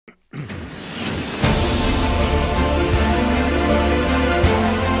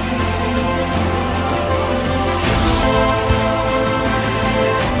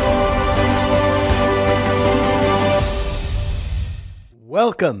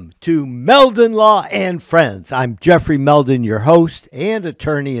Welcome to Meldon Law and Friends. I'm Jeffrey Meldon, your host and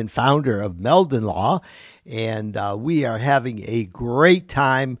attorney and founder of Meldon Law, and we are having a great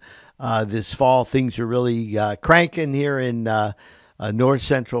time this fall. Things are really cranking here in North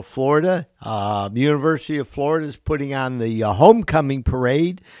Central Florida. University of Florida is putting on the homecoming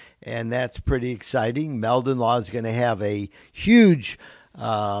parade, and that's pretty exciting. Meldon Law is going to have a huge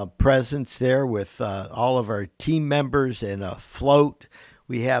presence there with all of our team members and a float.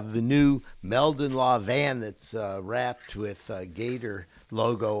 We have the new Meldon Law van that's wrapped with Gator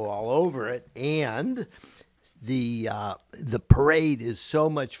logo all over it, and the parade is so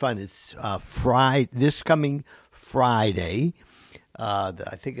much fun. It's this coming Friday.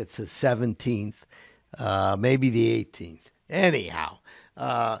 I think it's the 17th, maybe the 18th. Anyhow,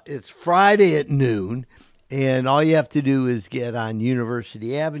 it's Friday at noon. And all you have to do is get on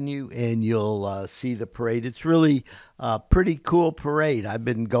University Avenue, and you'll see the parade. It's really a pretty cool parade. I've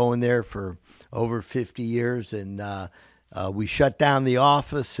been going there for over 50 years, and we shut down the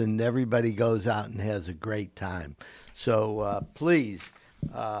office, and everybody goes out and has a great time. So please,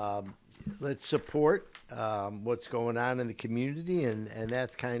 let's support what's going on in the community, and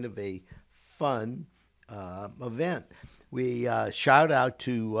that's kind of a fun event. We shout out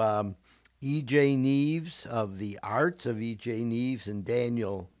to E.J. Neves of the Arts of E.J. Neves and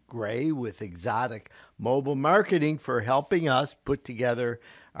Daniel Gray with Exotic Mobile Marketing for helping us put together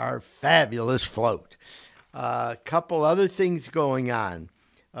our fabulous float. A couple other things going on.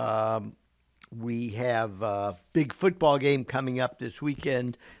 We have a big football game coming up this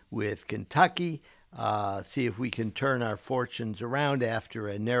weekend with Kentucky. See if we can turn our fortunes around after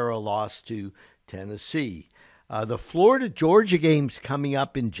a narrow loss to Tennessee. The Florida-Georgia game's coming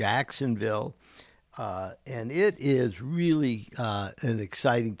up in Jacksonville, and it is really an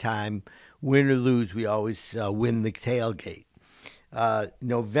exciting time. Win or lose, we always win the tailgate.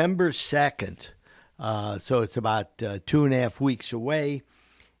 November 2nd, so it's about 2.5 weeks away,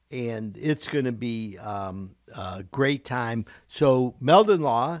 and it's going to be a great time. So Meldon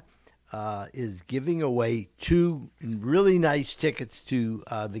Law is giving away 2 really nice tickets to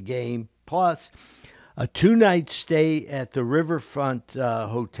the game, plus a 2-night stay at the Riverfront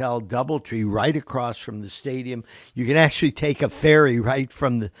Hotel Doubletree right across from the stadium. You can actually take a ferry right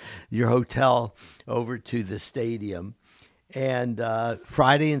from your hotel over to the stadium. And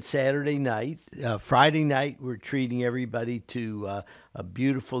Friday and Saturday night. Friday night, we're treating everybody to a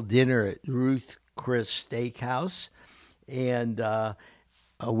beautiful dinner at Ruth Chris Steakhouse. And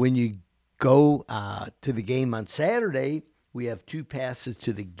when you go to the game on Saturday, we have 2 passes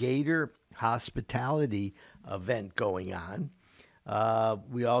to the Gator hospitality event going on.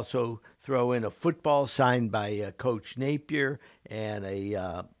 We also throw in a football signed by Coach Napier and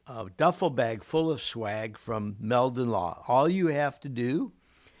a duffel bag full of swag from Meldon Law. All you have to do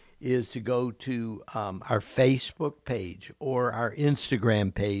is to go to our Facebook page or our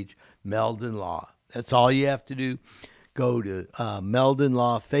Instagram page, Meldon Law. That's all you have to do. Go to Meldon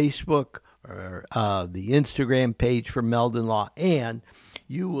Law Facebook or the Instagram page for Meldon Law, and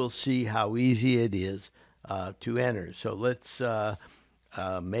you will see how easy it is to enter. So let's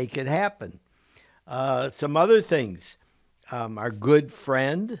make it happen. Some other things. Our good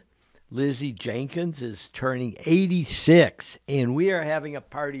friend, Lizzie Jenkins, is turning 86, and we are having a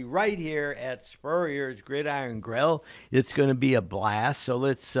party right here at Spurrier's Gridiron Grill. It's going to be a blast. So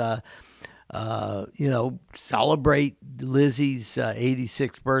let's, celebrate Lizzie's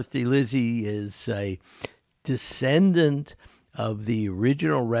 86th birthday. Lizzie is a descendant of the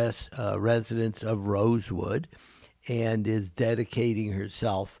original residents of Rosewood, and is dedicating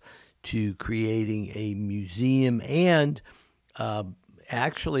herself to creating a museum and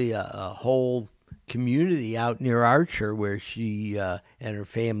actually a whole community out near Archer, where she and her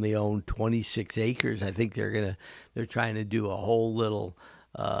family own 26 acres. I think they're trying to do a whole little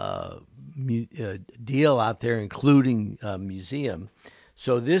deal out there, including a museum.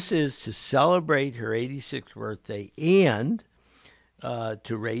 So this is to celebrate her 86th birthday and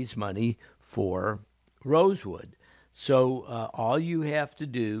to raise money for Rosewood. So all you have to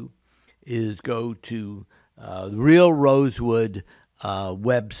do is go to the Real Rosewood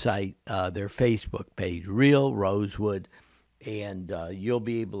website, their Facebook page, Real Rosewood, and you'll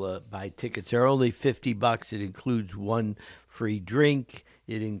be able to buy tickets. They're only $50. It includes 1 free drink.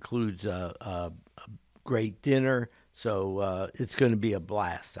 It includes a great dinner. So it's going to be a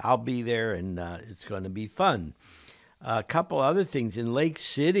blast. I'll be there, and it's going to be fun. A couple other things. In Lake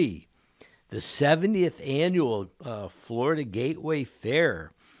City, the 70th annual Florida Gateway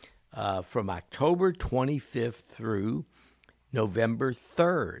Fair from October 25th through November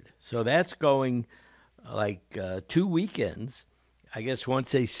 3rd. So that's going like 2 weekends. I guess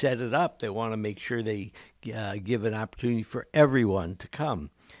once they set it up, they want to make sure they give an opportunity for everyone to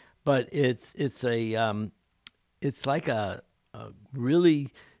come. But it's like a really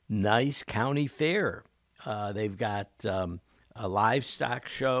nice county fair. They've got a livestock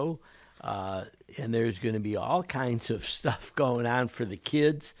show, and there's going to be all kinds of stuff going on for the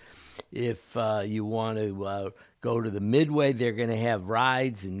kids. If you want to go to the Midway, they're going to have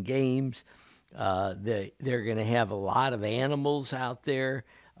rides and games. They're going to have a lot of animals out there.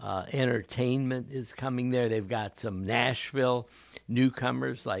 Entertainment is coming there. They've got some Nashville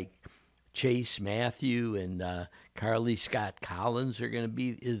newcomers like Chase Matthew and Carly Scott Collins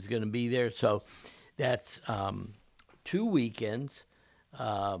is going to be there. So that's 2 weekends,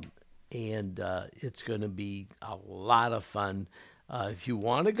 and it's going to be a lot of fun. If you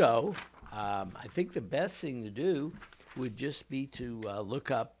want to go, I think the best thing to do would just be to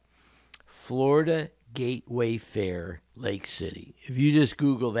look up Florida Gateway Fair, Lake City. If you just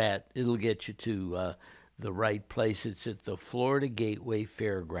Google that, it'll get you to the right place. It's at the Florida Gateway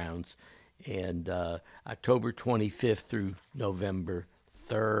Fairgrounds, and October 25th through November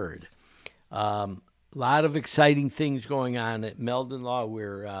 3rd. A lot of exciting things going on at Meldon Law.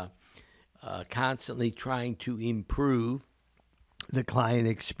 We're constantly trying to improve the client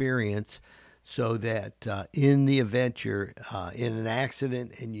experience so that in the event you're in an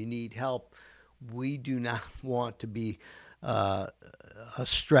accident and you need help, we do not want to be a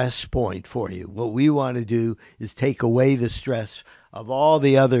stress point for you. What we want to do is take away the stress of all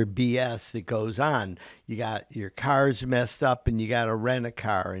the other BS that goes on. You got your car's messed up and you got to rent a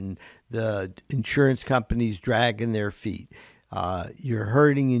car and the insurance company's dragging their feet. You're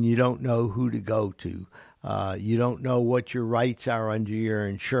hurting and you don't know who to go to. You don't know what your rights are under your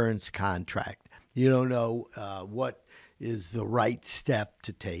insurance contract. You don't know what is the right step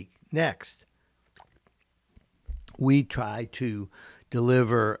to take next. We try to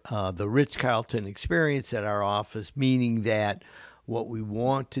deliver the Ritz-Carlton experience at our office, meaning that what we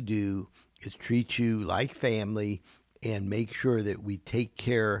want to do is treat you like family and make sure that we take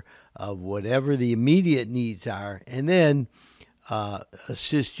care of whatever the immediate needs are, and then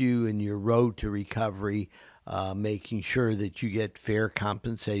assist you in your road to recovery, making sure that you get fair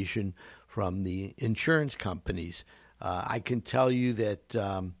compensation from the insurance companies. I can tell you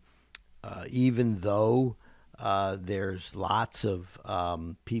that even though there's lots of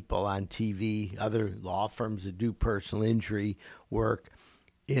people on TV, other law firms that do personal injury work,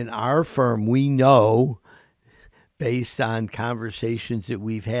 in our firm, we know, based on conversations that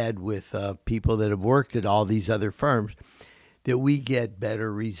we've had with people that have worked at all these other firms, that we get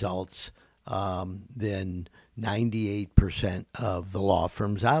better results than 98% of the law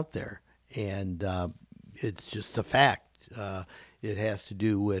firms out there. And it's just a fact. It has to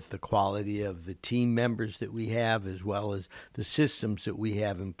do with the quality of the team members that we have, as well as the systems that we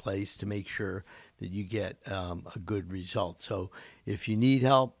have in place to make sure that you get a good result. So if you need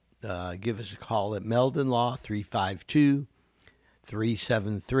help, give us a call at Meldon Law,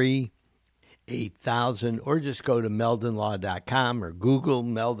 352-373-8000, or just go to meldonlaw.com or Google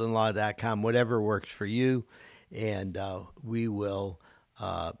meldonlaw.com, whatever works for you, and we will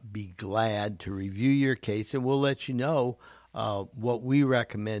be glad to review your case, and we'll let you know what we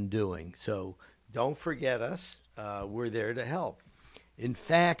recommend doing. So don't forget us. We're there to help. In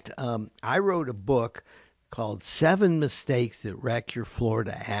fact, I wrote a book called 7 Mistakes That Wreck Your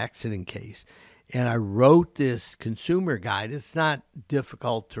Florida Accident Case. And I wrote this consumer guide. It's not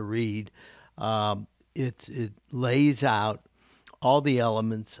difficult to read. It lays out all the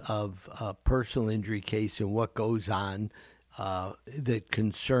elements of a personal injury case and what goes on that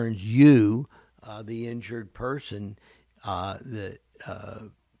concerns you, the injured person, that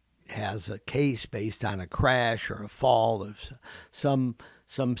has a case based on a crash or a fall or some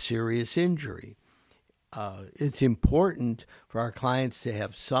serious injury. It's important for our clients to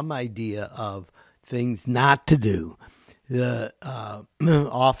have some idea of things not to do.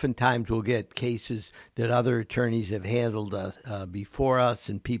 Oftentimes we'll get cases that other attorneys have handled before us,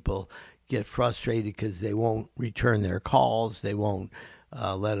 and people get frustrated because they won't return their calls. They won't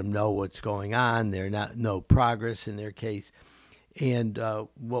let them know what's going on. There's no progress in their case. And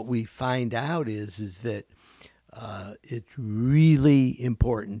what we find out is that it's really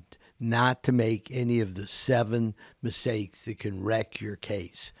important not to make any of the 7 mistakes that can wreck your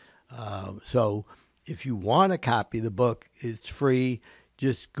case. So if you want a copy of the book, it's free.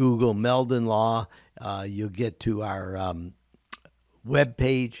 Just Google Meldon Law. You'll get to our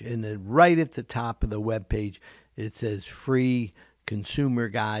webpage, and then right at the top of the webpage, it says free consumer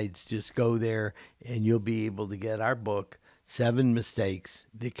guides. Just go there, and you'll be able to get our book, 7 mistakes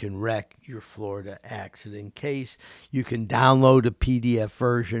that can wreck your Florida accident case. You can download a PDF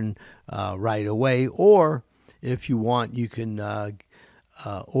version right away, or if you want, you can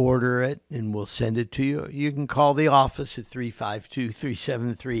order it and we'll send it to you. You can call the office at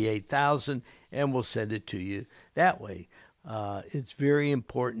 352-373-8000 and we'll send it to you that way. It's very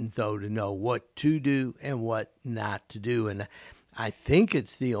important, though, to know what to do and what not to do. And I think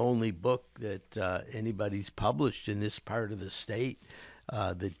it's the only book that anybody's published in this part of the state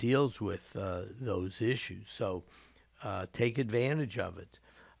that deals with those issues. So take advantage of it.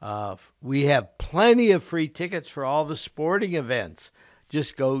 We have plenty of free tickets for all the sporting events.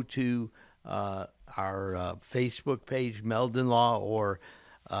 Just go to our Facebook page, Meldon Law, or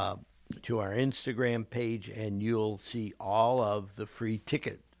to our Instagram page, and you'll see all of the free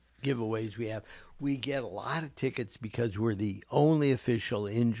ticket giveaways we have. We get a lot of tickets because we're the only official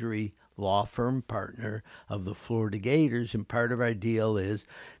injury law firm partner of the Florida Gators, and part of our deal is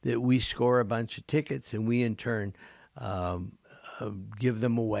that we score a bunch of tickets and we in turn give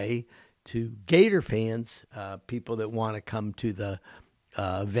them away to Gator fans, people that want to come to the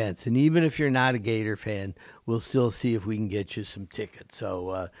events. And even if you're not a Gator fan, we'll still see if we can get you some tickets.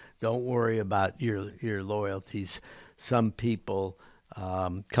 So don't worry about your loyalties. Some people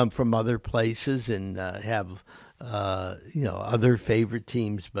come from other places and have other favorite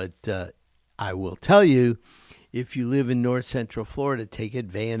teams, but I will tell you, if you live in North Central Florida, take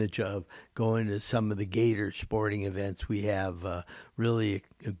advantage of going to some of the Gator sporting events. We have really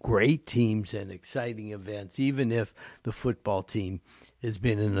great teams and exciting events, even if the football team has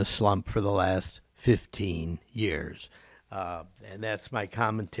been in a slump for the last 15 years. And that's my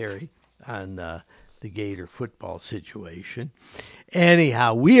commentary on the Gator football situation.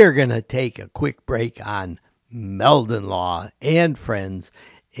 Anyhow, we are going to take a quick break on Meldon Law and Friends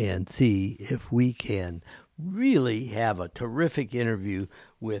and see if we can really have a terrific interview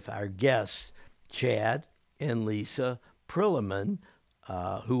with our guests, Chad and Lisa Prilliman,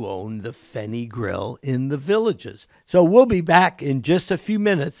 who own the Fenney Grill in the Villages. So we'll be back in just a few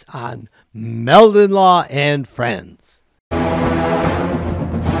minutes on Meldon Law and Friends.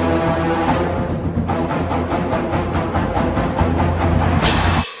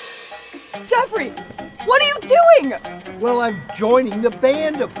 Jeffrey, what are you doing? Well, I'm joining the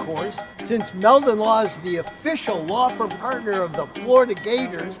band, of course. Since Meldon Law is the official law firm partner of the Florida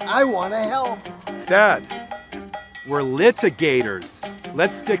Gators, I want to help. Dad, we're litigators.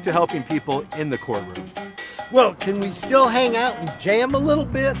 Let's stick to helping people in the courtroom. Well, can we still hang out and jam a little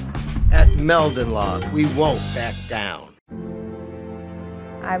bit? At Meldon Law, we won't back down.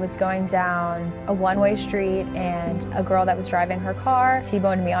 I was going down a one-way street and a girl that was driving her car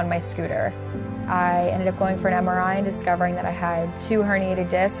T-boned me on my scooter. I ended up going for an MRI and discovering that I had 2 herniated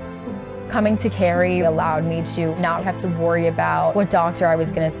discs. Coming to Cary allowed me to not have to worry about what doctor I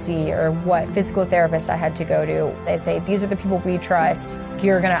was going to see or what physical therapist I had to go to. They say, these are the people we trust.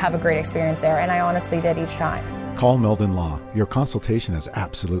 You're going to have a great experience there. And I honestly did each time. Call Meldon Law. Your consultation is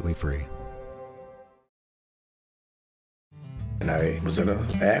absolutely free. And I was in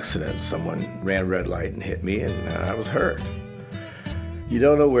an accident. Someone ran a red light and hit me, and I was hurt. You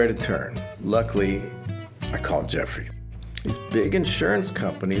don't know where to turn. Luckily, I called Jeffrey. These big insurance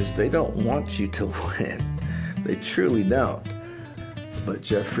companies, they don't want you to win. They truly don't. But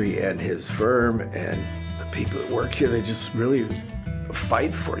Jeffrey and his firm and the people that work here, they just really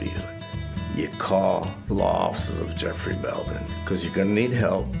fight for you. You call the law offices of Jeffrey Meldon because you're going to need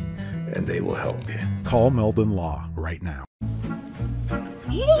help, and they will help you. Call Meldon Law right now.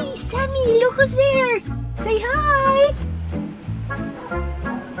 Hey, Sammy, look who's there. Say hi.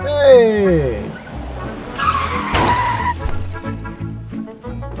 Hey!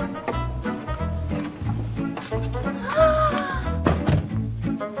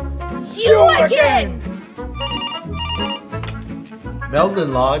 You again!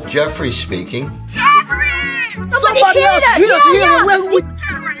 Meldon Law, Jeffrey speaking. Jeffrey! Somebody else hit us Yeah.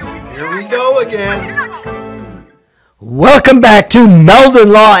 Here we go again. Welcome back to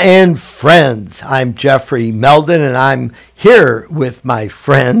Meldon Law and Friends. I'm Jeffrey Meldon, and I'm here with my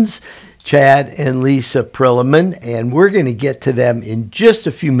friends, Chad and Lisa Prilliman, and we're going to get to them in just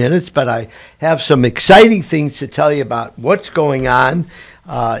a few minutes, but I have some exciting things to tell you about what's going on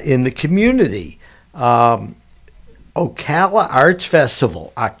in the community. Ocala Arts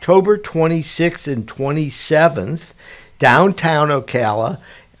Festival, October 26th and 27th, downtown Ocala.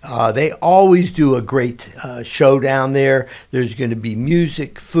 They always do a great show down there. There's going to be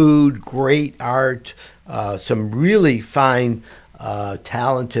music, food, great art, some really fine,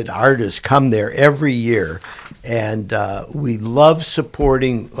 talented artists come there every year. And we love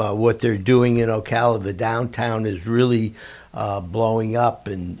supporting what they're doing in Ocala. The downtown is really blowing up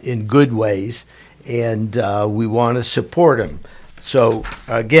in good ways, and we want to support them. So,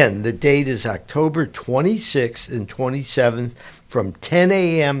 again, the date is October 26th and 27th from 10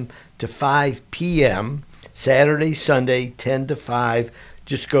 a.m. to 5 p.m., Saturday, Sunday, 10 to 5.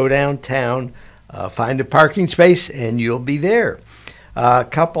 Just go downtown, find a parking space, and you'll be there. A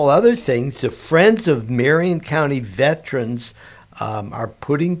couple other things. The Friends of Marion County Veterans are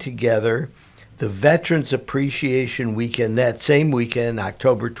putting together the Veterans Appreciation Weekend, that same weekend,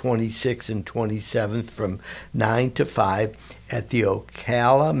 October 26th and 27th from 9 to 5 at the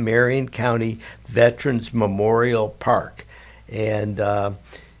Ocala Marion County Veterans Memorial Park. And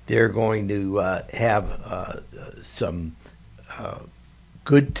they're going to have some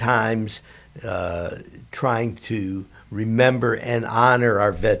good times trying to remember and honor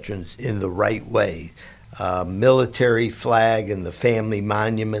our veterans in the right way. Military flag and the family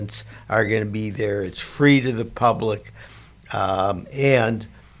monuments are going to be there. It's free to the public. And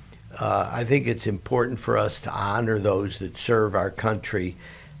I think it's important for us to honor those that serve our country.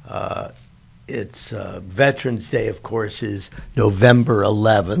 It's Veterans Day, of course, is November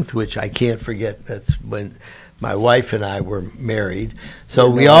 11th, which I can't forget. That's when my wife and I were married. So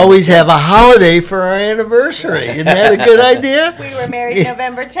we always have a holiday for our anniversary. Isn't that a good idea? We were married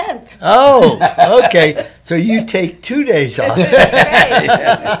November 10th. Oh, okay. So you take 2 days off.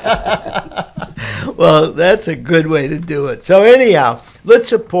 Well, that's a good way to do it. So anyhow, let's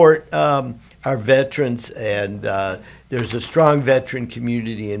support our veterans, and there's a strong veteran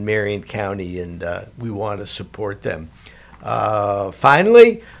community in Marion County, and we want to support them.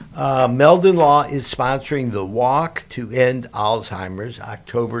 Finally, Meldon Law is sponsoring the Walk to End Alzheimer's,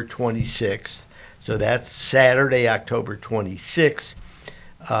 October 26th. So that's Saturday, October 26th,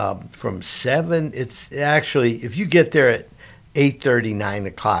 from 7. It's actually, if you get there at 8:30, 9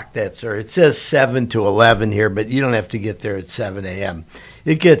 o'clock, it says 7 to 11 here, but you don't have to get there at 7 a.m.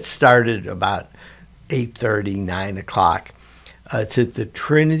 It gets started about 8:30, 9 o'clock. It's at the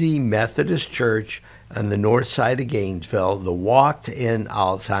Trinity Methodist Church on the north side of Gainesville. The Walk to End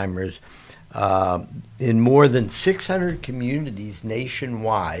Alzheimer's in more than 600 communities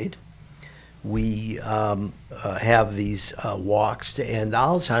nationwide. We have these walks to end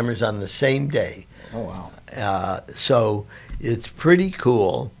Alzheimer's on the same day. Oh, wow. So it's pretty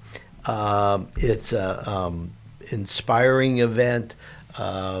cool. It's a inspiring event.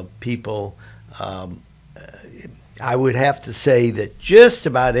 People, I would have to say that just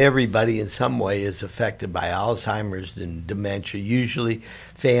about everybody in some way is affected by Alzheimer's and dementia, usually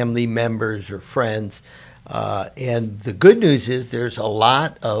family members or friends. And the good news is there's a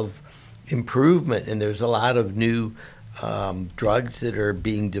lot of improvement, and there's a lot of new drugs that are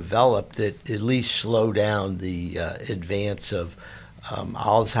being developed that at least slow down the advance of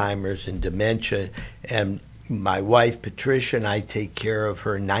Alzheimer's and dementia. And my wife, Patricia, and I take care of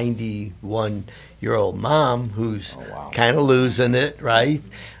her 91-year-old mom who's kind of losing it, right?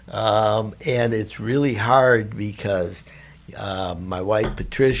 And it's really hard because my wife,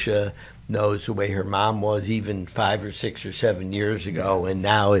 Patricia, knows the way her mom was even 5 or 6 or 7 years ago, and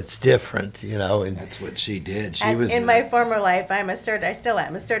now it's different, you know. And that's what she did. She And was in my former life, I still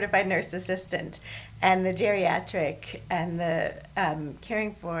am a certified nurse assistant, and the geriatric and the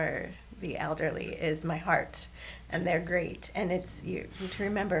caring for the elderly is my heart, and they're great, and it's you to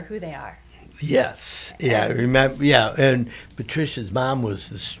remember who they are. Yes, yeah, remember, yeah, and Patricia's mom was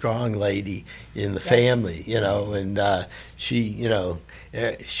the strong lady in the family, you know, and she, you know,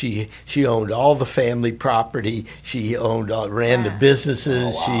 she owned all the family property. She ran the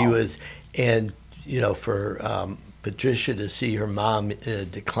businesses. She was, and you know, for Patricia to see her mom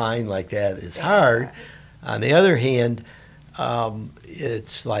decline like that is hard. On the other hand,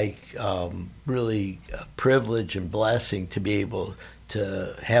 it's like really a privilege and blessing to be able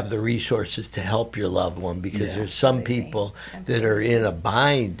to have the resources to help your loved one, because there's some people that are in a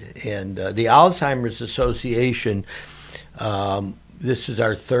bind. And the Alzheimer's Association, this is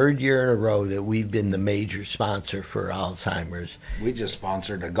our 3rd year in a row that we've been the major sponsor for Alzheimer's. We just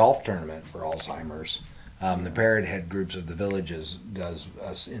sponsored a golf tournament for Alzheimer's. The Parrot Head Groups of the Villages does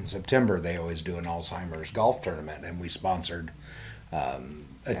us in September. They always do an Alzheimer's golf tournament, and we sponsored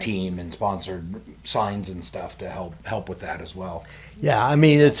a team and sponsored signs and stuff to help with that as well. Yeah, I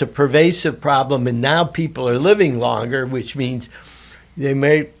mean, it's a pervasive problem, and now people are living longer, which means they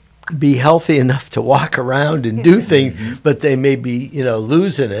may be healthy enough to walk around and do things, but they may be, you know,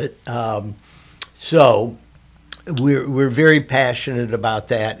 losing it. So we're very passionate about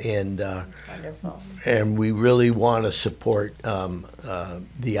that, and Wonderful. And we really want to support the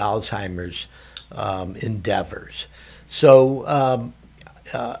Alzheimer's endeavors. So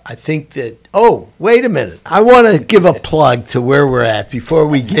I think that, oh, wait a minute. I want to give a plug to where we're at before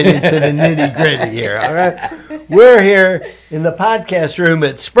we get into the nitty gritty here. All right. We're here in the podcast room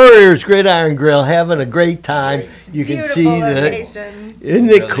at Spurrier's Gridiron Grill having a great time. You can Beautiful see location. Isn't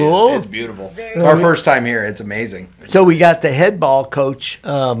it cool? It's beautiful. It's our first time here. It's amazing. So we got the head ball coach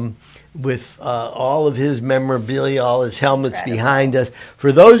with all of his memorabilia, all his helmets behind us.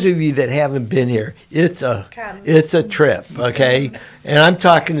 For those of you that haven't been here, it's a trip, okay? And I'm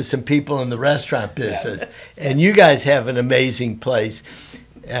talking to some people in the restaurant business, and you guys have an amazing place.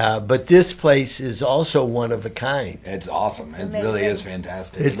 But this place is also one of a kind. It's awesome. It really is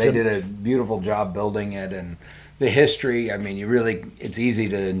fantastic. They did a beautiful job building it, and the history, I mean, it's easy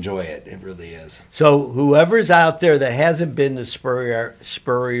to enjoy it. It really is. So whoever's out there that hasn't been to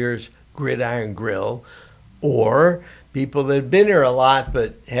Spurrier's Gridiron Grill, or people that have been here a lot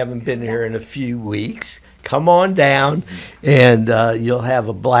but haven't been here in a few weeks, come on down, and you'll have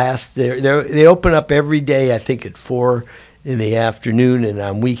a blast. They open up every day, I think, at 4 in the afternoon, and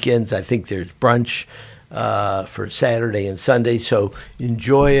on weekends, I think there's brunch for Saturday and Sunday. So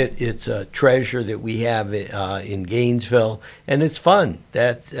enjoy it. It's a treasure that we have in Gainesville, and it's fun.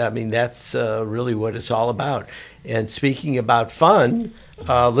 That's really what it's all about. And speaking about fun,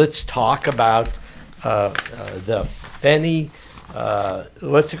 let's talk about the Fenney.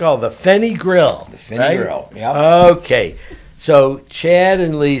 What's it called? The Fenney Grill. The Fenney Grill. Yeah. Okay. So Chad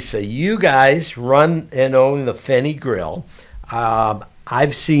and Lisa, you guys run and own the Fenney Grill.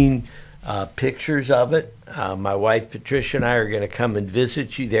 I've seen pictures of it. My wife Patricia and I are going to come and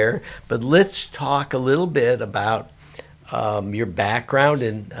visit you there. But let's talk a little bit about your background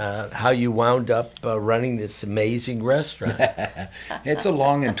and how you wound up running this amazing restaurant. It's a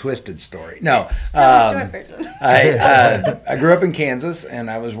long and twisted story. No, Short version. I grew up in Kansas, and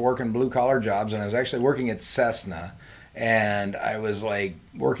I was working blue-collar jobs, and I was actually working at Cessna. And I was like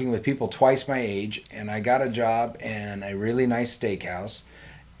working with people twice my age, and I got a job in a really nice steakhouse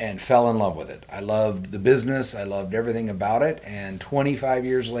and fell in love with it. I loved the business. I loved everything about it. And 25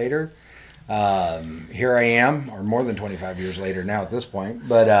 years later, here I am, or more than 25 years later now at this point,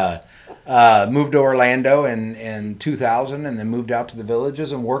 but moved to Orlando in 2000, and then moved out to the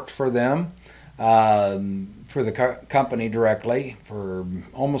Villages and worked for them, for the company directly for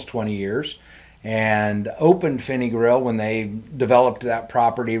almost 20 years. And opened Fenney Grill when they developed that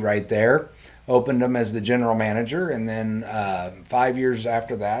property right there. Opened them as the general manager, and then 5 years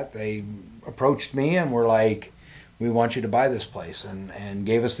after that, they approached me and were like, "We want you to buy this place," and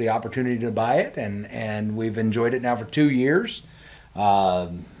gave us the opportunity to buy it, and we've enjoyed it now for 2 years.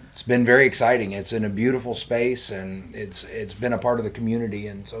 It's been very exciting. It's in a beautiful space, and it's been a part of the community,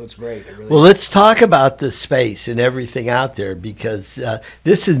 and so it's great. It really well, let's talk about the space and everything out there, because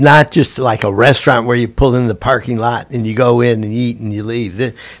this is not just like a restaurant where you pull in the parking lot and you go in and eat and you leave.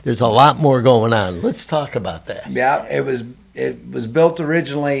 There's a lot more going on. Let's talk about that. Yeah, it was built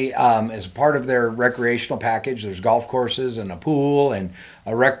originally as part of their recreational package. There's golf courses and a pool and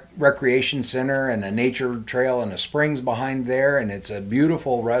a recreation center and a nature trail and a springs behind there, and it's a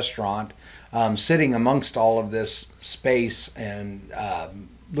beautiful restaurant sitting amongst all of this space, and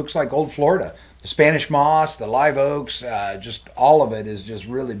looks like old Florida. The Spanish moss, the live oaks, just all of it is just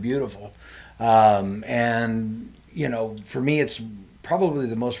really beautiful. And you know, for me, it's probably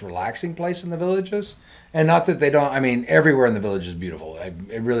the most relaxing place in the Villages. And not that they don't, I mean, everywhere in the Village is beautiful.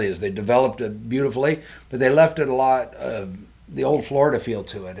 It really is. They developed it beautifully, but they left it a lot of the old Florida feel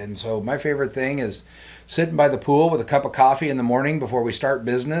to it. And so my favorite thing is sitting by the pool with a cup of coffee in the morning before we start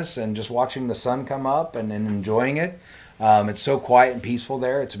business, and just watching the sun come up and then enjoying it. It's so quiet and peaceful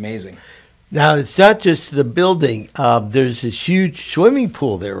there. It's amazing. Now, it's not just the building. There's this huge swimming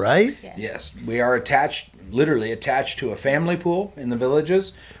pool there, right? Yes. We are literally attached to a family pool in the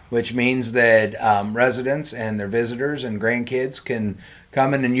Villages, which means that residents and their visitors and grandkids can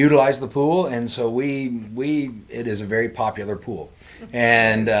come in and utilize the pool. And so it is a very popular pool.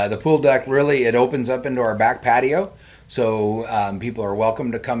 And the pool deck it opens up into our back patio. So people are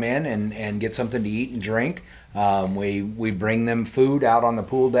welcome to come in and get something to eat and drink. We bring them food out on the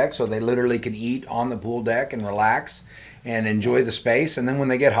pool deck, so they literally can eat on the pool deck and relax and enjoy the space. And then when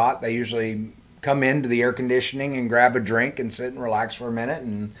they get hot, they usually come into the air conditioning and grab a drink and sit and relax for a minute,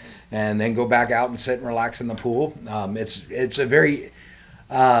 and then go back out and sit and relax in the pool. It's a very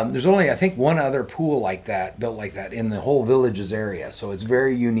there's only, I think, one other pool like that, built like that, in the whole Villages area. So it's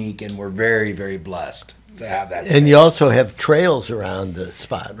very unique, and we're very, very blessed to have that space. And you also have trails around the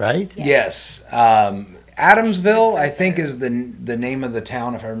spot, right? Yes. Adamsville, I think, is the name of the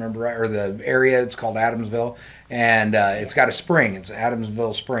town, if I remember right, or the area. It's called Adamsville, and it's got a spring. It's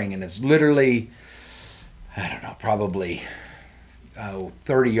Adamsville Spring, and it's literally, I don't know, probably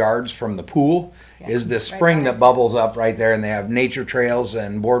 30 yards from the pool is this spring that bubbles up right there, and they have nature trails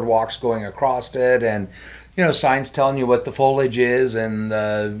and boardwalks going across it, and signs telling you what the foliage is and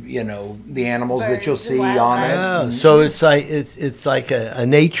the animals that you'll see on it. Oh, so it's like a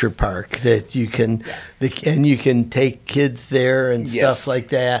nature park that you can and you can take kids there and stuff like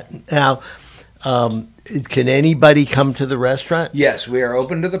that. Now, can anybody come to the restaurant? Yes, we are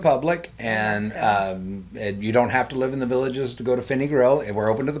open to the public, and you don't have to live in the villages to go to Fenney Grill. We're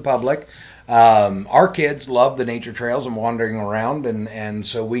open to the public. Our kids love the nature trails and wandering around, and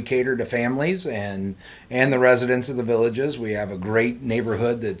so we cater to families and the residents of the villages. We have a great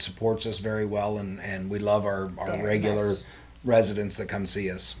neighborhood that supports us very well, and we love our regular residents that come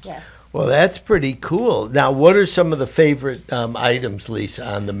see us. Yes. Well, that's pretty cool. Now, what are some of the favorite items, Lisa,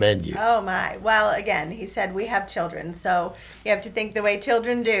 on the menu? Oh, my. Well, again, he said we have children, so you have to think the way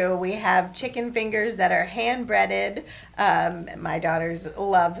children do. We have chicken fingers that are hand-breaded. My daughters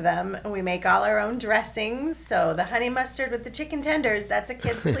love them. We make all our own dressings. So the honey mustard with the chicken tenders, that's a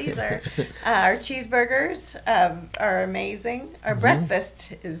kid's pleaser. Our cheeseburgers are amazing. Our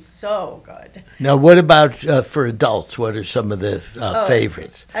breakfast is so good. Now, what about for adults? What are some of the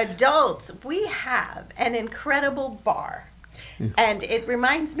favorites? Adults, we have an incredible bar. And it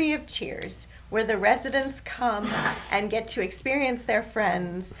reminds me of Cheers, where the residents come and get to experience their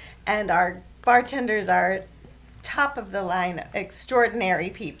friends, and our bartenders are top of the line, extraordinary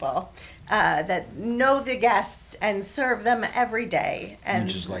people that know the guests and serve them every day. And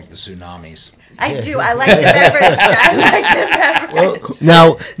just like the tsunamis. I do. I like the beverage. I like the beverage.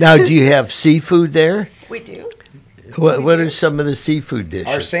 Well, now, do you have seafood there? We do. What are some of the seafood dishes?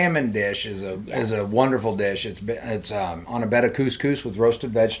 Our salmon dish is a wonderful dish. It's on a bed of couscous with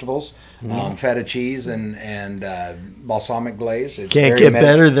roasted vegetables, feta cheese, and balsamic glaze. It's Can't get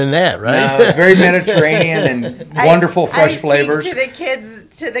better than that, right? No, it's very Mediterranean and wonderful fresh flavors. To the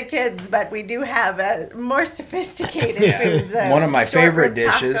kids, but we do have more sophisticated foods. One of my favorite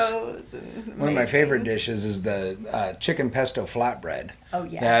dishes. One of my favorite dishes is the chicken pesto flatbread. Oh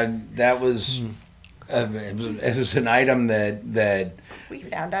yes. That was. It was an item that we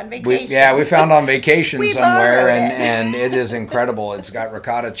found on vacation. We found on vacation somewhere, borrowed it. and it is incredible. It's got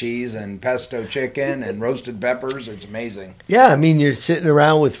ricotta cheese and pesto chicken and roasted peppers. It's amazing. Yeah, I mean, you're sitting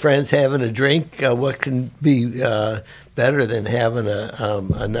around with friends having a drink. What can be better than having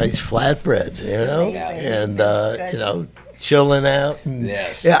a nice flatbread, and chilling out. And,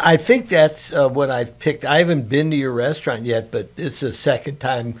 yes. Yeah, I think that's what I've picked. I haven't been to your restaurant yet, but it's the second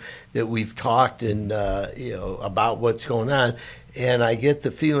time that we've talked and about what's going on, and I get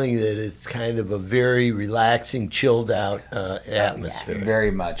the feeling that it's kind of a very relaxing, chilled out atmosphere.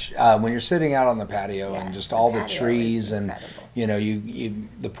 Very much. When you're sitting out on the patio and just all the trees and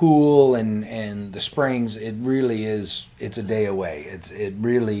the pool and the springs, it really is. It's a day away. It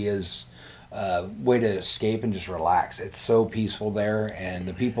really is. Way to escape and just relax. It's so peaceful there, and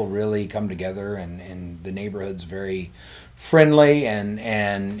the people really come together, and the neighborhood's very friendly and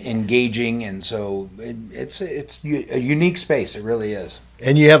engaging, and so it's a unique space. It really is.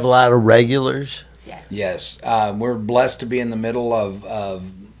 And you have a lot of regulars? Yes. We're blessed to be in the middle of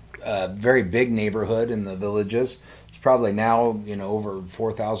a very big neighborhood in the villages. Probably now, over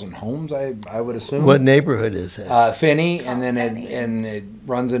 4,000 homes, I would assume. What neighborhood is that? Fenney, and then it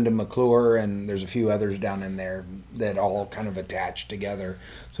runs into McClure, and there's a few others down in there that all kind of attach together.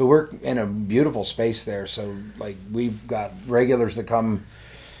 So we're in a beautiful space there. So we've got regulars that come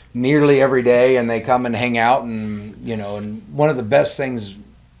nearly every day, and they come and hang out, and and one of the best things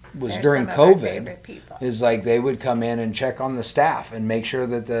was during COVID is they would come in and check on the staff and make sure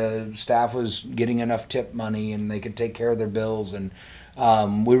that the staff was getting enough tip money and they could take care of their bills, and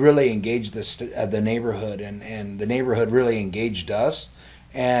we really engaged the neighborhood, and the neighborhood really engaged us,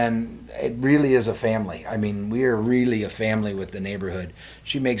 and it really is a family. I mean, we are really a family with the neighborhood.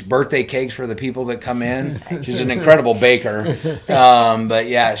 She makes birthday cakes for the people that come in. She's an incredible baker, but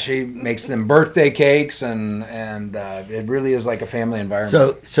yeah, she makes them birthday cakes, and it really is like a family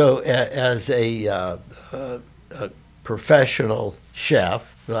environment. So as a professional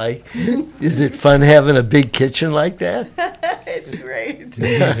chef, is it fun having a big kitchen like that? It's great.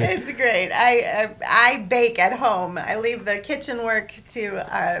 It's great. I bake at home. I leave the kitchen work to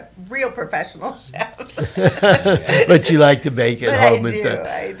a real professional chef. But you like to bake at home.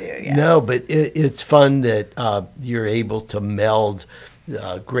 I do, yes. No, but it's fun that you're able to meld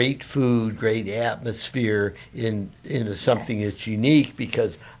great food, great atmosphere into something that's unique,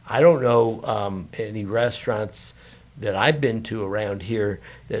 because I don't know any restaurants that I've been to around here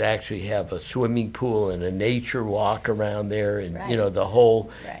that actually have a swimming pool and a nature walk around there, and you know, the whole.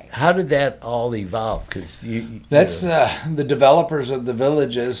 Right. How did that all evolve? Because that's the developers of the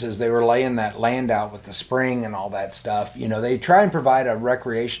villages, as they were laying that land out with the spring and all that stuff. You know, they try and provide a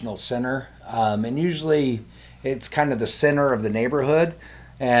recreational center, and usually it's kind of the center of the neighborhood.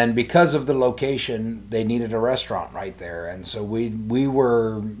 And because of the location, they needed a restaurant right there. And so we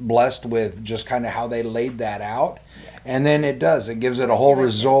were blessed with just kind of how they laid that out. And then it gives it a whole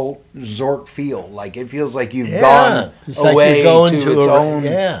resort feel. Like it feels like you've gone away to its own.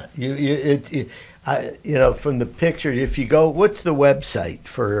 Yeah, you know, from the picture, if you go, what's the website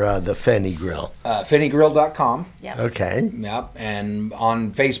for the Fenney Grill? FenneyGrill.com. Yep. Okay. Yep. And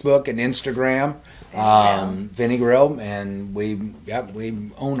on Facebook and Instagram, Fenney Grill, and we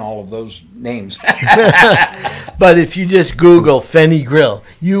own all of those names. But if you just Google Fenney Grill,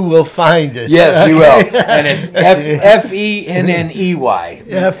 you will find it. Yes, you will. And it's Fenney.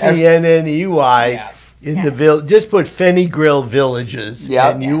 Fenney. In the village, just put Fenney Grill Villages,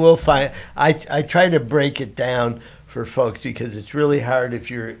 and you will find. I try to break it down for folks because it's really hard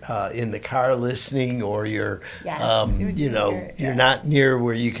if you're in the car listening, or you're, you know, you're not near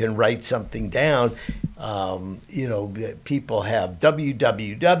where you can write something down. You know, people have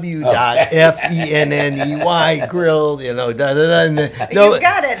www.fenney grill, you know, and you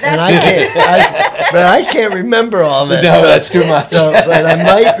got it. And but I can't remember all that. No, that's too much. But I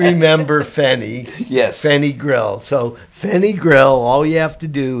might remember Fenney. Yes. Fenney Grill. So Fenney Grill, all you have to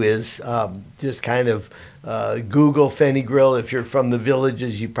do is just kind of Google Fenney Grill. If you're from the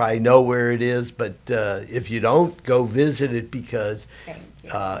villages, you probably know where it is. But if you don't, go visit it because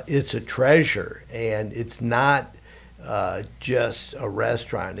it's a treasure, and it's not just a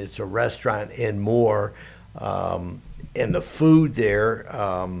restaurant. It's a restaurant and more. And the food there,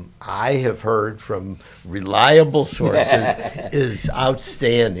 I have heard from reliable sources, is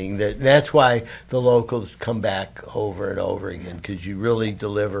outstanding. That's why the locals come back over and over again, because you really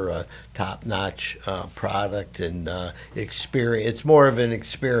deliver a top-notch product and experience. It's more of an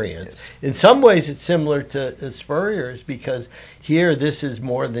experience. Yes. In some ways, it's similar to Spurrier's, because here this is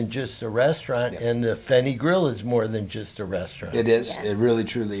more than just a restaurant, and the Fenney Grill is more than just a restaurant. It is. Yes. It really,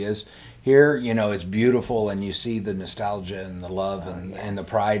 truly is. Here, you know, it's beautiful, and you see the nostalgia and the love and the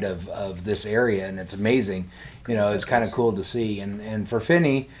pride of this area, and it's amazing. You know, it's kind of cool to see. And for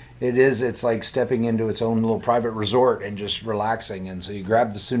Fenney, it's like stepping into its own little private resort and just relaxing. And so you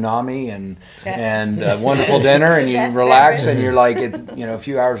grab the tsunami and a wonderful dinner, and you relax, and you're like, you know, a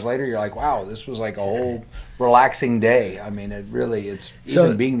few hours later, you're like, wow, this was like a whole relaxing day. I mean,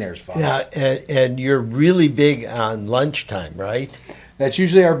 even being there is fun. Yeah, and you're really big on lunchtime, right? That's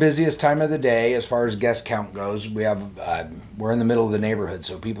usually our busiest time of the day as far as guest count goes. We have we're in the middle of the neighborhood,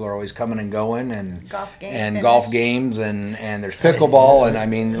 so people are always coming and going, and golf games, and there's pickleball, and I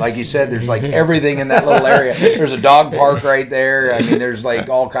mean, like you said, there's like everything in that little area. There's a dog park right there. I mean, there's like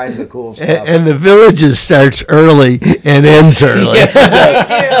all kinds of cool stuff. And the Villages starts early and ends early. Yes, it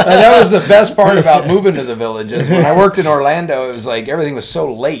does. That was the best part about moving to the Villages. When I worked in Orlando, it was like everything was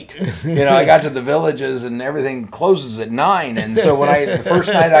so late. You know, I got to the Villages and everything closes at 9, and so the first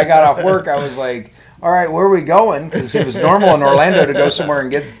night I got off work, I was like, all right, where are we going? Because it was normal in Orlando to go somewhere and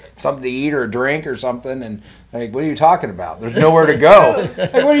get something to eat or a drink or something. And like, what are you talking about? There's nowhere to go.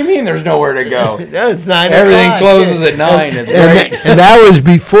 Like, what do you mean there's nowhere to go? No, it's 9 Everything o'clock. closes at 9. It's great. And that was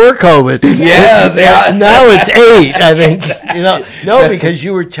before COVID. Yes. Now it's 8, I think. You know, no, because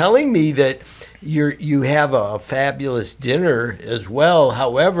you were telling me that you have a fabulous dinner as well.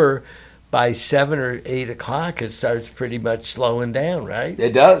 However, by 7 or 8 o'clock, it starts pretty much slowing down, right?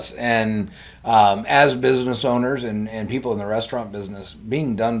 It does. And as business owners and people in the restaurant business,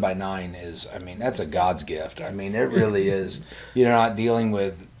 being done by 9 is, I mean, that's a God's gift. I mean, it really is. You're not dealing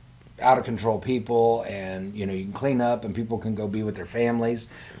with out of control people, and you know, you can clean up and people can go be with their families.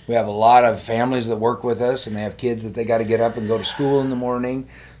 We have a lot of families that work with us, and they have kids that they got to get up and go to school in the morning.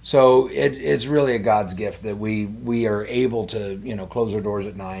 So it's really a God's gift that we are able to, you know, close our doors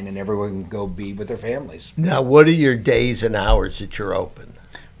at 9 and everyone can go be with their families. Now, what are your days and hours that you're open?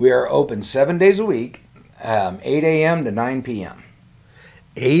 We are open 7 days a week, 8 a.m. to 9 p.m.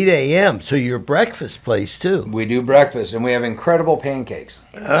 8 a.m. So you're a breakfast place too. We do breakfast, and we have incredible pancakes.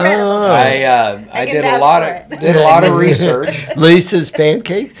 Incredible. I did a lot of research. Lisa's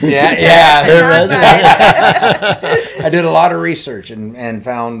pancakes. Yeah. I did a lot of research and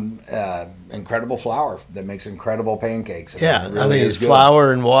found incredible flour that makes incredible pancakes. And Yeah, it really it's is good.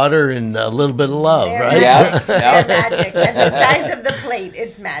 flour and water and a little bit of love, They're right? magic. Yeah. They're magic. And the size of the plate,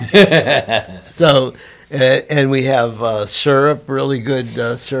 it's magic. So, and we have syrup, really good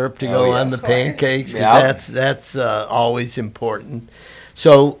syrup to go on the Of course. pancakes. 'Cause Yeah. That's always important.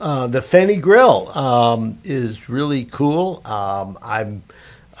 So the Fenney Grill is really cool. I'm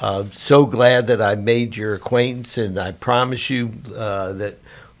so glad that I made your acquaintance, and I promise you that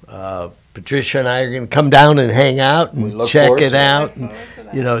Patricia and I are going to come down and hang out We and look check forward it to it. out. Look And, forward to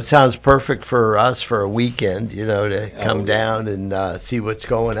that. you know, it sounds perfect for us for a weekend, you know, to come down and see what's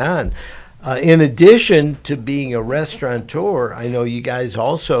going on. In addition to being a restaurateur, I know you guys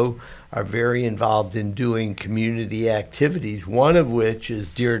also are very involved in doing community activities, one of which is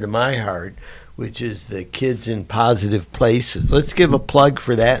dear to my heart, which is the Kids in Positive Places. Let's give a plug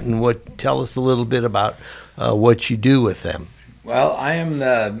for that and tell us a little bit about what you do with them. Well, I am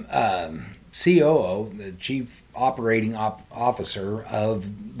the COO, the Chief Operating Officer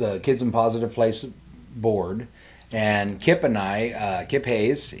of the Kids in Positive Places Board. And Kip and I, Kip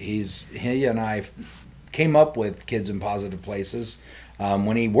Hayes, he and I came up with Kids in Positive Places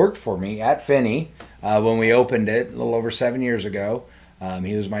when he worked for me at Fenney when we opened it a little over 7 years ago.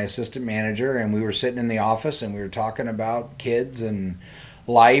 He was my assistant manager, and we were sitting in the office and we were talking about kids and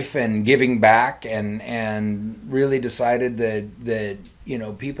life and giving back, and really decided that you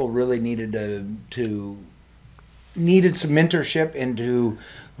know, people really needed needed some mentorship into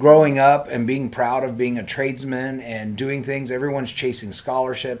growing up and being proud of being a tradesman and doing things. Everyone's chasing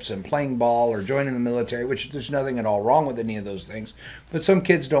scholarships and playing ball or joining the military, which there's nothing at all wrong with any of those things. But some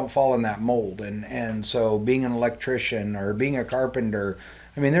kids don't fall in that mold. And so being an electrician or being a carpenter,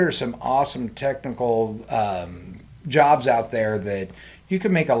 I mean, there are some awesome technical jobs out there that you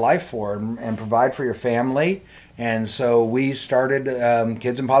can make a life for and provide for your family. And so we started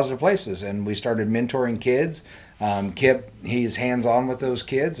Kids in Positive Places, and we started mentoring kids. Kip, he's hands-on with those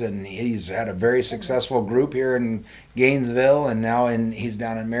kids, and he's had a very successful group here in Gainesville, and now he's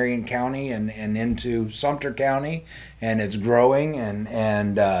down in Marion County and into Sumter County, and it's growing, and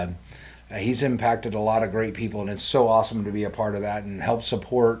he's impacted a lot of great people, and it's so awesome to be a part of that and help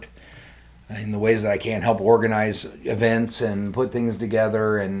support in the ways that I can, help organize events and put things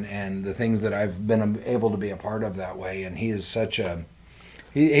together, and the things that I've been able to be a part of that way. And he is such a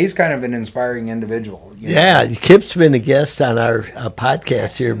he's kind of an inspiring individual. You know? Yeah, Kip's been a guest on our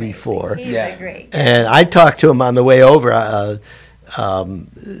podcast here before. He's Yeah. a great. And I talked to him on the way over. A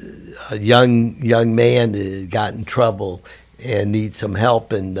young man got in trouble and needs some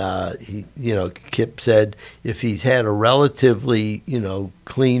help, and Kip said if he's had a relatively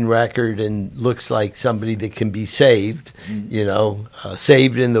clean record and looks like somebody that can be saved,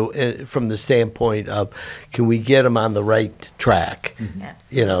 saved from the standpoint of can we get him on the right track?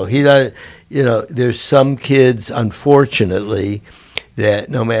 Absolutely. He does. There's some kids, unfortunately,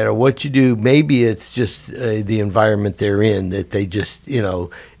 that no matter what you do, maybe it's just the environment they're in, that they just,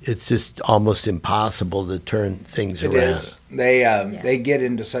 it's just almost impossible to turn things It around. is. They get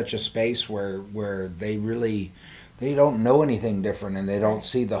into such a space where they don't know anything different, and they don't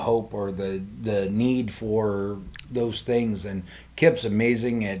see the hope or the need for those things. And Kip's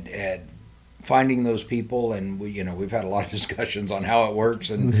amazing at finding those people, and we've had a lot of discussions on how it works,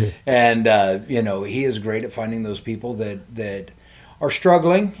 and he is great at finding those people that are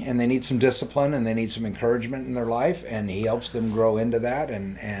struggling and they need some discipline and they need some encouragement in their life, and he helps them grow into that.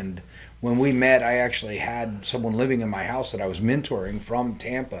 And when we met, I actually had someone living in my house that I was mentoring from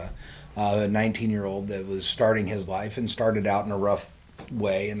Tampa, a 19-year-old that was starting his life and started out in a rough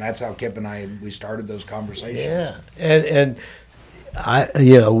way, and that's how Kip and we started those conversations. Yeah, and I,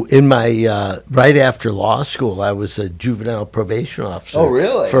 in my right after law school, I was a juvenile probation officer. Oh,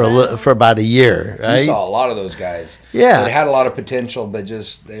 really? For about a year, right? You saw a lot of those guys. Yeah. That had a lot of potential, but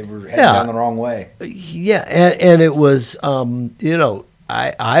just they were heading down the wrong way. Yeah, and it was,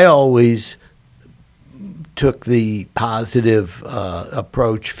 I always took the positive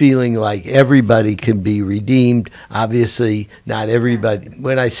approach, feeling like everybody can be redeemed. Obviously, not everybody.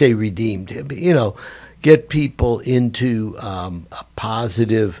 When I say redeemed, get people into a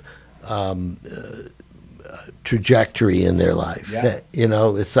positive trajectory in their life. Yeah. That,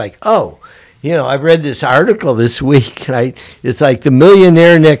 it's like, I read this article this week, right? It's like the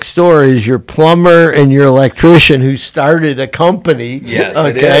millionaire next door is your plumber and your electrician who started a company. Yes,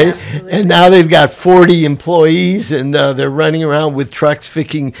 okay? it is. And now they've got 40 employees, and they're running around with trucks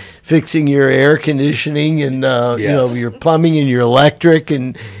fixing fixing your air conditioning and your plumbing and your electric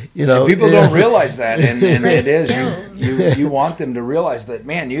and people don't realize that, and it is you want them to realize that,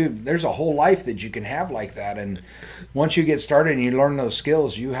 man, there's a whole life that you can have like that, and once you get started and you learn those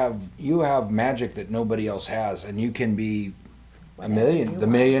skills, you have magic that nobody else has, and you can be the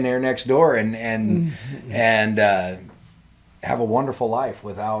millionaire next door and have a wonderful life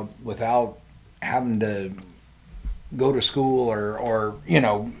without having to go to school or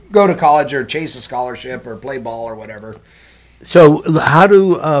go to college or chase a scholarship or play ball or whatever. So how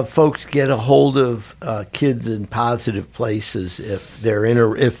do folks get a hold of Kids in Positive Places if they're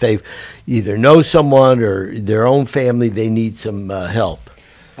if they either know someone or their own family, they need some help?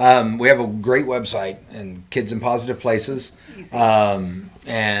 We have a great website, and Kids in Positive Places,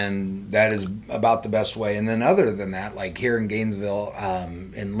 and that is about the best way. And then other than that, like here in Gainesville,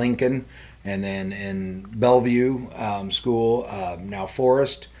 in Lincoln, and then in Bellevue School, now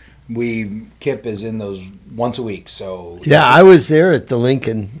Forest, KIP is in those once a week. So yeah, I was there at the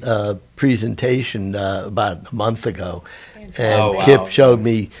Lincoln presentation about a month ago, and KIP showed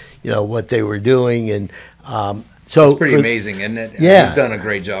me what they were doing, and so it's pretty amazing, and he's done a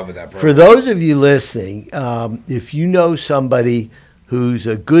great job with that program. For those of you listening, if you know somebody who's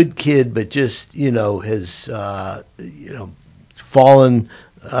a good kid but just has fallen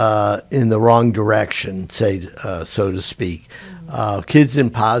in the wrong direction, say so to speak, Kids in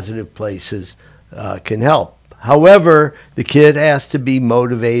Positive Places can help. However, the kid has to be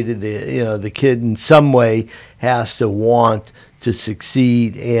motivated. The kid in some way has to want to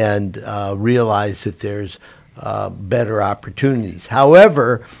succeed and realize that there's better opportunities.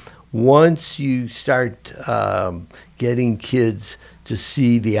 However, once you start getting kids to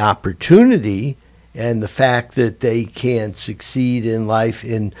see the opportunity and the fact that they can succeed in life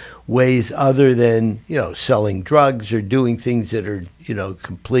in ways other than selling drugs or doing things that are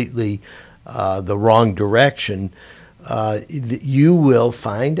completely the wrong direction, you will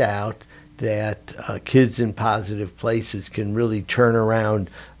find out that Kids in Positive Places can really turn around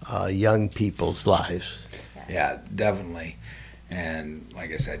young people's lives. Yeah, definitely. And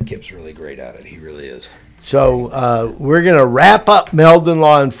like I said, Kip's really great at it. He really is. So we're going to wrap up Meldon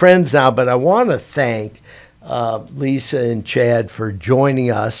Law and Friends now, but I want to thank Lisa and Chad for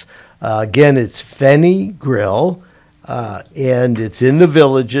joining us. Again, it's Fenney Grill, and it's in the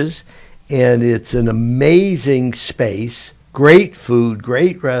Villages, and it's an amazing space, great food,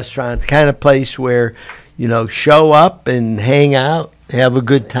 great restaurant, the kind of place where, show up and hang out, have a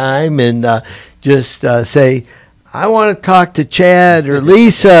good time, and just say, I want to talk to Chad or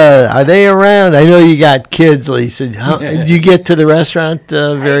Lisa. Are they around? I know you got kids, Lisa. Do you get to the restaurant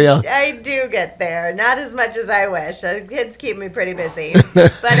very often? I do get there. Not as much as I wish. The kids keep me pretty busy.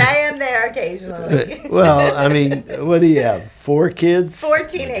 But I am there occasionally. Well, I mean, what do you have? 4 kids? 4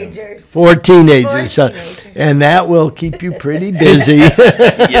 teenagers. 4 teenagers. And that will keep you pretty busy.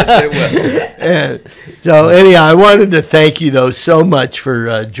 Yes, it will. And so anyhow, I wanted to thank you, though, so much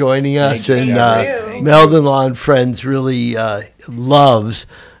for joining us. Thank you. Meldon Law and Friends really loves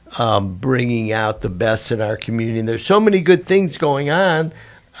bringing out the best in our community. And there's so many good things going on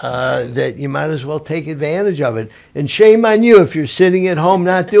that you might as well take advantage of it. And shame on you if you're sitting at home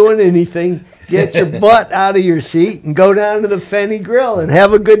not doing anything. Get your butt out of your seat and go down to the Fenney Grill and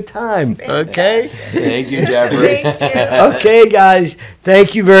have a good time, okay? Thank you, Jeffrey. Thank you. Okay, guys,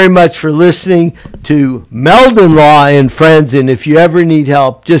 thank you very much for listening to Meldon Law and Friends. And if you ever need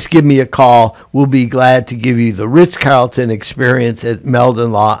help, just give me a call. We'll be glad to give you the Ritz-Carlton experience at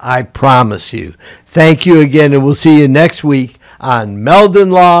Meldon Law, I promise you. Thank you again, and we'll see you next week on Meldon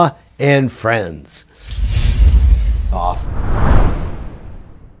Law and Friends. Awesome.